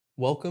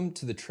Welcome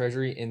to the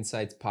Treasury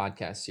Insights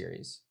podcast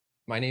series.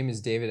 My name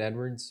is David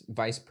Edwards,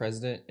 Vice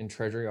President and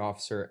Treasury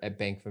Officer at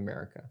Bank of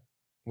America.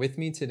 With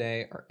me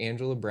today are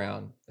Angela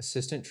Brown,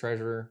 Assistant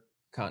Treasurer,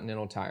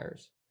 Continental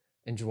Tires,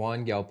 and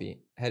Joan Gelpi,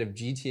 Head of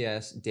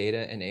GTS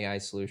Data and AI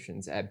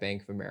Solutions at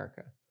Bank of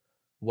America.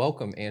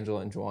 Welcome, Angela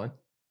and Joan.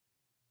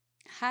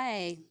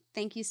 Hi,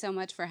 thank you so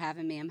much for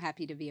having me. I'm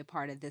happy to be a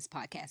part of this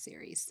podcast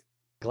series.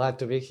 Glad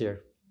to be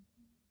here.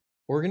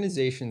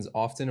 Organizations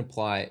often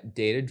apply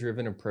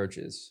data-driven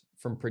approaches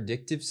from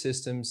predictive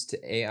systems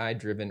to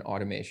AI-driven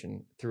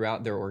automation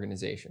throughout their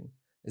organization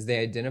as they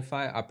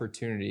identify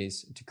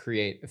opportunities to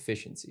create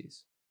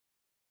efficiencies.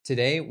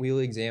 Today, we'll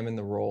examine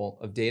the role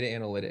of data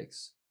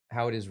analytics,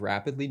 how it is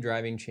rapidly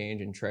driving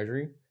change in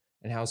Treasury,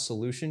 and how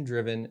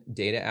solution-driven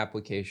data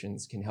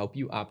applications can help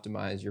you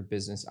optimize your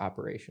business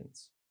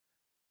operations.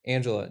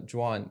 Angela,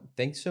 Joan,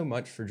 thanks so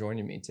much for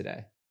joining me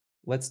today.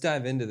 Let's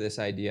dive into this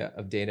idea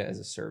of data as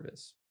a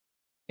service.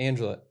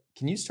 Angela,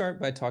 can you start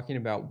by talking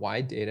about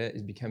why data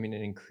is becoming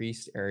an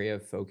increased area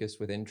of focus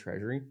within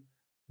Treasury?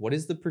 What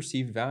is the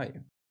perceived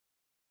value?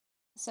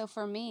 So,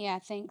 for me, I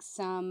think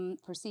some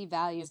perceived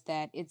value is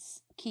that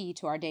it's key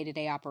to our day to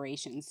day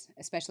operations,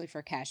 especially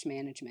for cash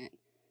management.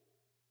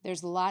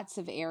 There's lots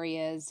of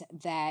areas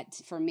that,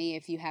 for me,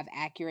 if you have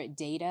accurate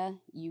data,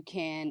 you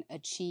can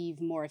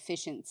achieve more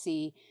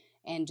efficiency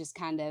and just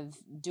kind of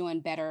doing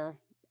better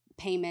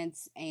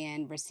payments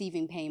and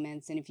receiving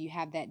payments. And if you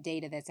have that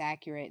data that's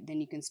accurate,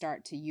 then you can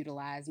start to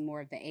utilize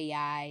more of the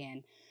AI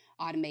and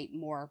automate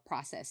more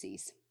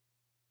processes.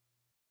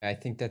 I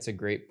think that's a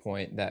great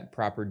point that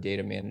proper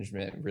data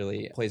management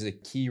really plays a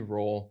key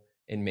role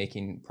in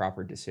making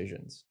proper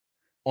decisions.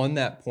 On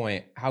that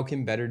point, how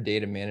can better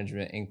data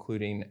management,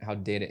 including how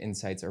data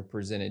insights are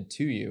presented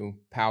to you,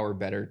 power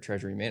better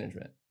Treasury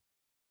management?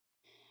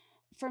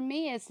 For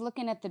me, it's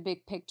looking at the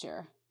big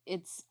picture.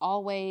 It's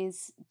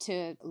always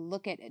to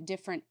look at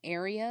different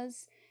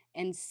areas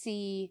and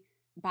see,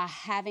 by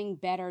having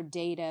better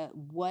data,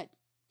 what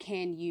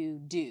can you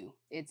do?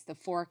 It's the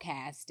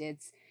forecast,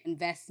 it's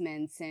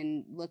investments,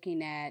 and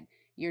looking at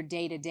your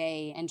day to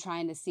day and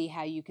trying to see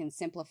how you can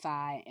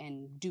simplify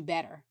and do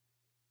better.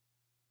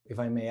 If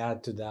I may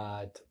add to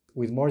that,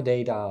 with more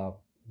data,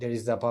 there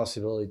is the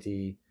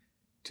possibility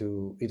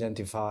to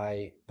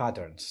identify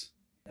patterns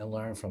and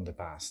learn from the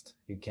past.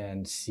 You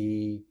can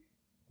see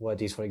what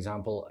is, for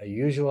example, a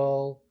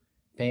usual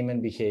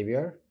payment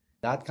behavior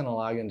that can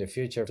allow you in the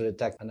future to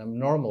detect an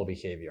abnormal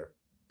behavior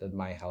that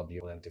might help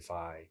you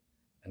identify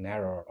an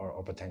error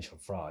or potential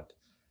fraud.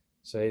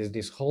 So it's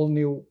this whole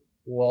new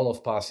wall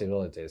of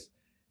possibilities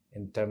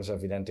in terms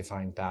of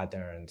identifying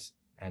patterns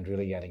and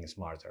really getting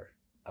smarter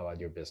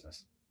about your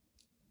business.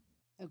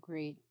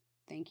 Agreed.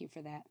 Thank you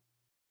for that.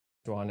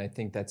 Joan, I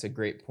think that's a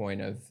great point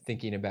of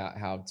thinking about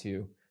how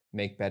to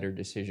make better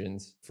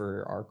decisions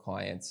for our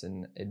clients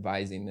and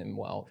advising them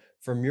well.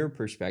 From your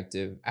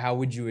perspective, how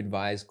would you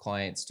advise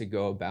clients to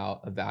go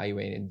about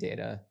evaluating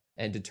data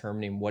and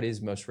determining what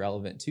is most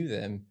relevant to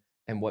them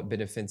and what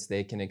benefits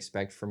they can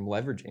expect from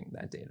leveraging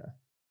that data?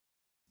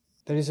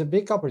 There is a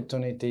big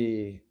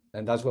opportunity,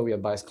 and that's what we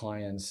advise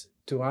clients,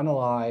 to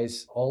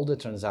analyze all the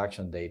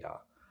transaction data.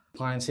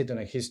 Clients sit on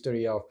a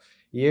history of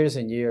years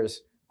and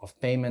years of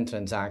payment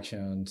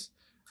transactions,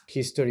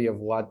 history of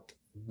what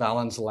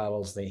balance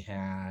levels they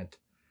had,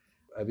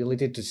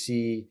 ability to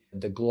see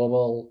the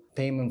global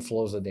payment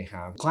flows that they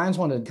have. Clients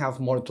want to have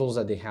more tools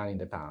that they had in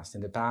the past.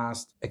 In the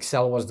past,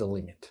 Excel was the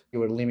limit. You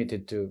were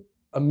limited to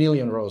 1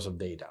 million rows of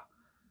data.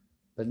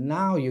 But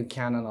now you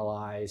can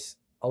analyze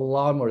a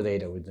lot more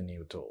data with the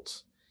new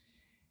tools.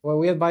 What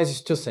we advise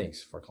is two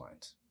things for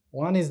clients.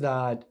 One is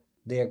that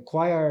they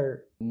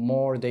acquire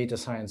more data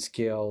science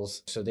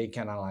skills so they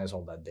can analyze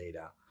all that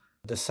data.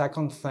 The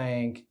second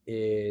thing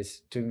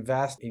is to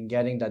invest in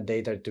getting that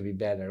data to be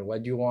better.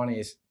 What you want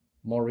is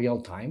more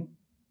real-time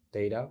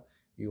data.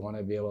 You want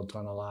to be able to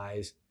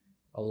analyze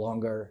a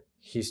longer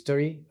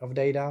history of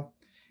data.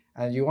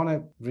 And you want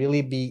to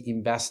really be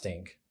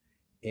investing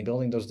in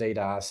building those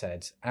data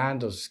assets and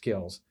those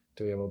skills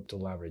to be able to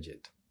leverage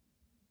it.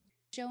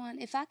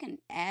 Joan, if I can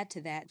add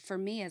to that, for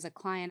me as a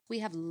client, we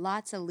have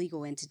lots of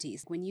legal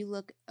entities. When you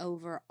look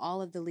over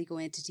all of the legal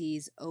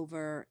entities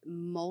over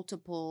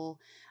multiple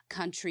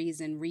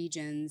countries and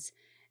regions,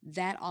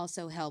 that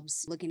also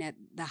helps looking at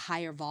the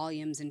higher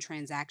volumes and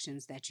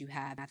transactions that you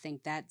have. I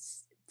think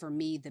that's, for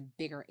me, the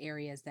bigger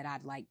areas that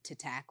I'd like to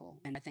tackle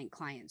and I think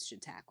clients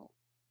should tackle.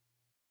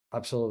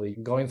 Absolutely.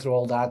 Going through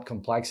all that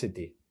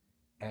complexity.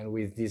 And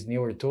with these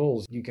newer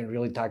tools, you can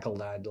really tackle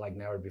that like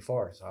never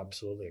before. So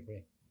absolutely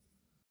agree.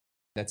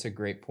 That's a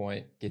great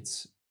point.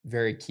 It's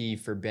very key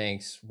for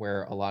banks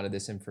where a lot of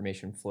this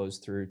information flows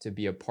through to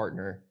be a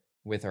partner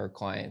with our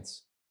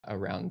clients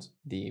around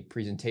the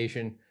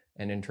presentation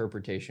and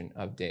interpretation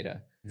of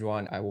data.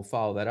 Joan, I will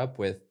follow that up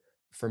with,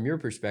 from your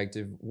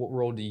perspective, what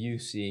role do you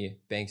see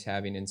banks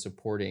having in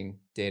supporting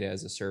data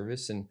as a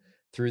service? And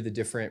through the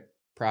different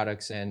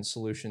products and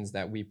solutions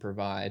that we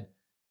provide,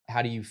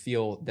 how do you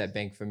feel that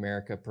Bank of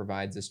America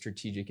provides a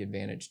strategic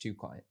advantage to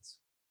clients?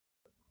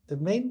 The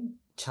main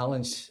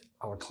challenge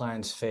our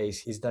clients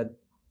face is that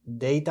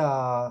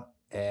data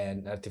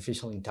and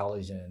artificial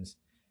intelligence,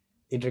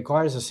 it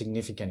requires a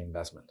significant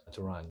investment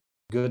to run.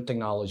 Good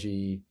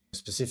technology,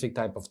 specific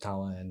type of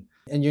talent,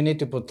 and you need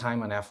to put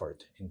time and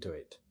effort into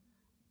it.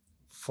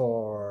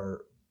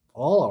 For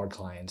all our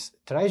clients,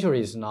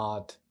 Treasury is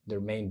not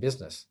their main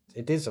business.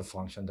 It is a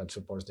function that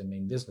supports the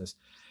main business.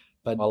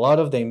 But a lot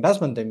of the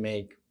investment they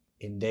make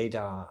in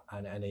data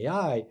and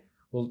AI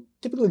will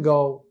typically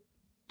go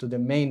to the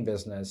main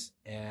business,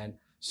 and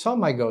some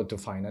might go to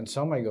finance,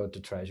 some might go to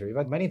Treasury,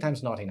 but many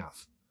times not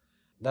enough.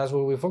 That's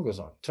what we focus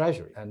on,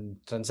 Treasury and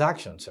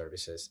transaction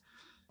services.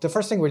 The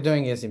first thing we're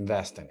doing is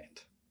invest in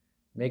it,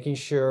 making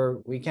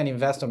sure we can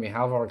invest on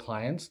behalf of our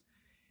clients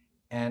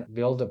and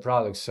build the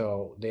products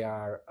so they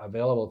are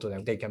available to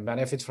them. They can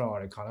benefit from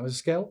our economies of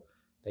scale.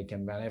 They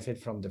can benefit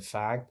from the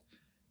fact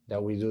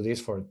that we do this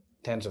for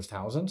tens of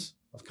thousands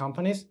of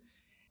companies.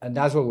 And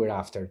that's what we're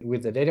after,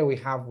 with the data we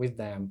have with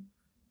them,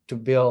 to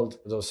build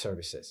those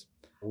services.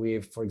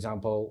 We've, for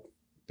example,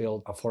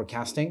 built a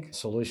forecasting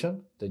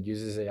solution that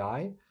uses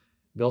AI,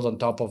 built on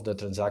top of the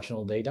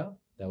transactional data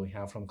that we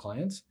have from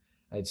clients.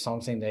 It's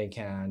something they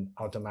can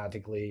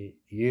automatically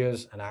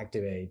use and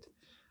activate.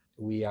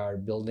 We are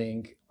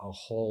building a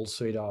whole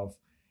suite of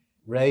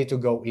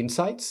ready-to-go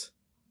insights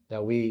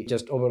that we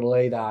just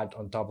overlay that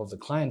on top of the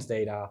client's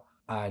data,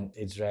 and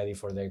it's ready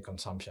for their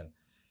consumption.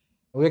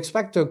 We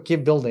expect to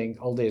keep building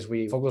all this.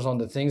 We focus on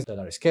the things that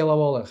are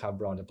scalable and have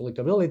broad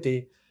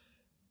applicability,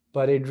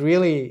 but it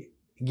really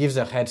gives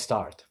a head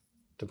start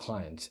to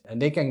clients.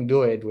 And they can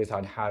do it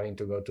without having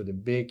to go to the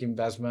big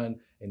investment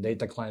in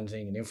data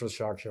cleansing, in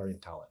infrastructure, in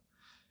talent.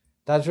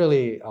 That's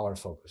really our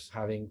focus,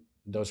 having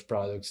those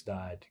products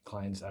that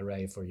clients are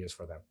ready for use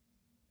for them.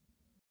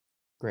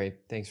 Great.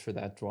 Thanks for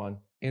that, Joan.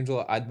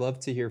 Angela, I'd love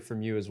to hear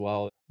from you as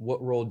well.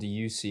 What role do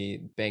you see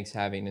banks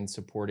having in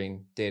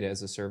supporting data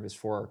as a service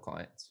for our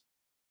clients?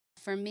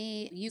 For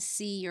me, you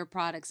see your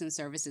products and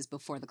services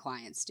before the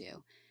clients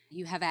do.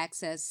 You have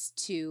access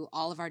to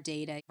all of our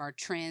data, our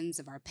trends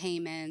of our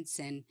payments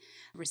and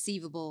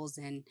receivables,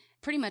 and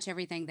pretty much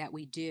everything that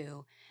we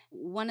do.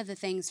 One of the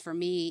things for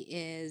me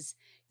is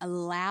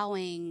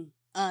allowing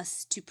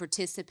us to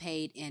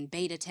participate in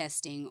beta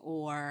testing,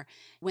 or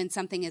when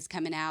something is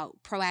coming out,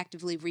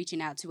 proactively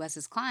reaching out to us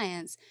as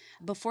clients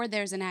before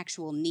there's an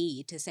actual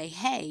need to say,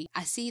 hey,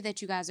 I see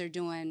that you guys are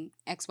doing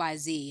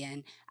XYZ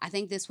and I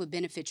think this would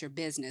benefit your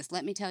business.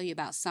 Let me tell you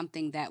about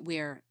something that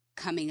we're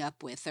coming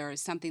up with or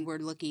something we're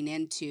looking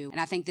into, and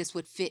I think this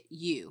would fit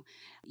you.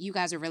 You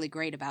guys are really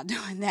great about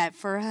doing that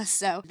for us.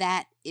 So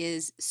that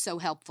is so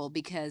helpful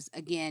because,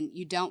 again,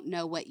 you don't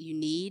know what you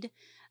need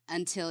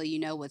until you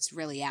know what's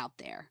really out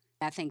there.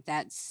 I think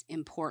that's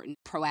important,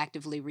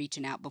 proactively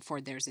reaching out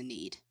before there's a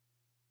need.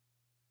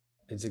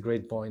 It's a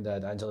great point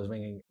that Angela is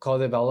making.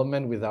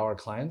 Co-development with our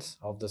clients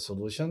of the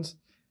solutions,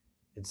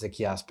 it's a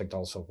key aspect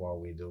also of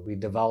what we do. We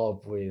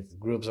develop with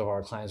groups of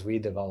our clients, we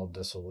develop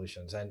the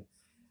solutions. And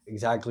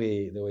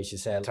exactly the way she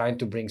said, trying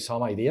to bring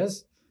some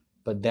ideas,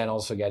 but then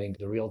also getting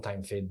the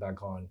real-time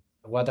feedback on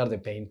what are the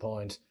pain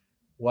points,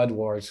 what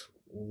works,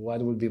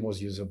 what would be most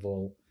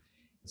usable.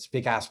 It's a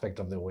big aspect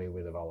of the way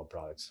we develop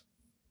products.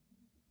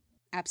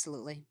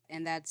 Absolutely.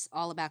 And that's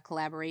all about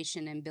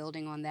collaboration and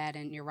building on that.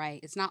 And you're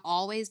right. It's not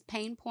always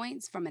pain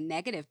points from a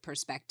negative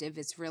perspective.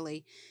 It's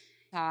really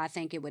how I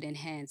think it would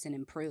enhance and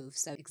improve.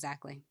 So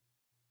exactly.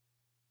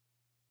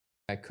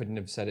 I couldn't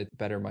have said it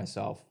better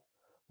myself.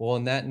 Well,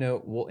 on that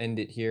note, we'll end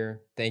it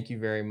here. Thank you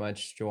very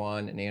much,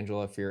 Joan and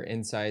Angela, for your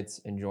insights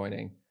and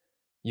joining.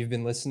 You've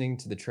been listening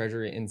to the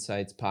Treasury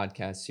Insights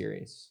podcast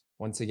series.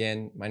 Once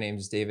again, my name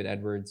is David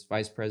Edwards,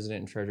 Vice President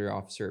and Treasury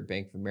Officer at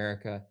Bank of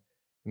America.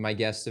 And my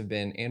guests have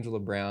been Angela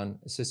Brown,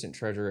 Assistant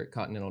Treasurer at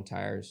Continental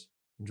Tires,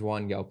 and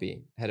Joan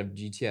Gelpi, Head of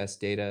GTS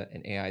Data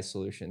and AI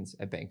Solutions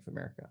at Bank of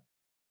America.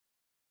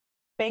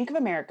 Bank of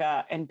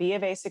America and B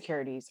of A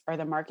Securities are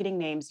the marketing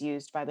names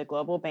used by the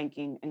Global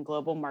Banking and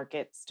Global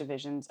Markets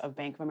divisions of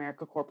Bank of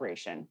America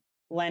Corporation.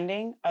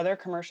 Lending, other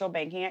commercial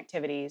banking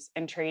activities,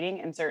 and trading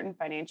in certain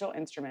financial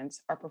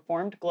instruments are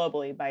performed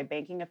globally by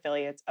banking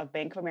affiliates of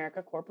Bank of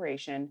America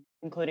Corporation,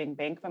 including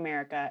Bank of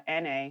America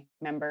N.A.,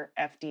 member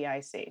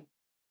FDIC.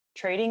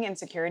 Trading in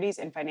securities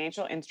and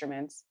financial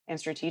instruments and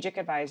strategic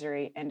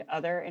advisory and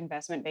other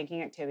investment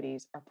banking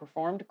activities are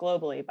performed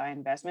globally by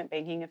investment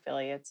banking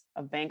affiliates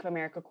of Bank of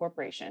America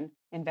Corporation,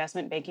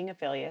 investment banking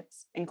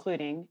affiliates,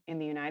 including, in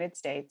the United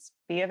States,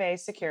 B of A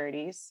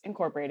Securities,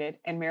 Incorporated,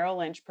 and Merrill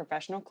Lynch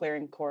Professional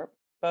Clearing Corp.,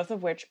 both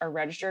of which are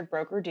registered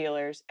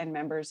broker-dealers and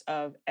members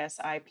of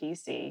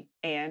SIPC,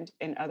 and,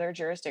 in other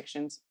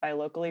jurisdictions, by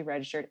locally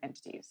registered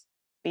entities.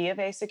 B of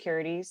A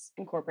Securities,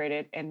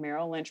 Incorporated, and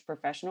Merrill Lynch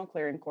Professional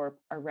Clearing Corp.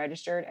 Are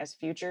registered as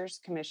futures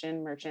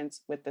commission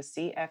merchants with the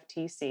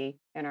CFTC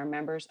and are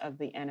members of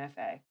the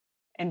NFA.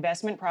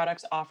 Investment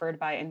products offered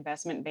by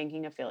investment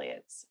banking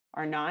affiliates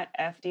are not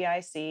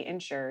FDIC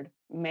insured,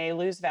 may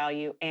lose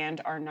value,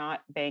 and are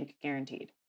not bank guaranteed.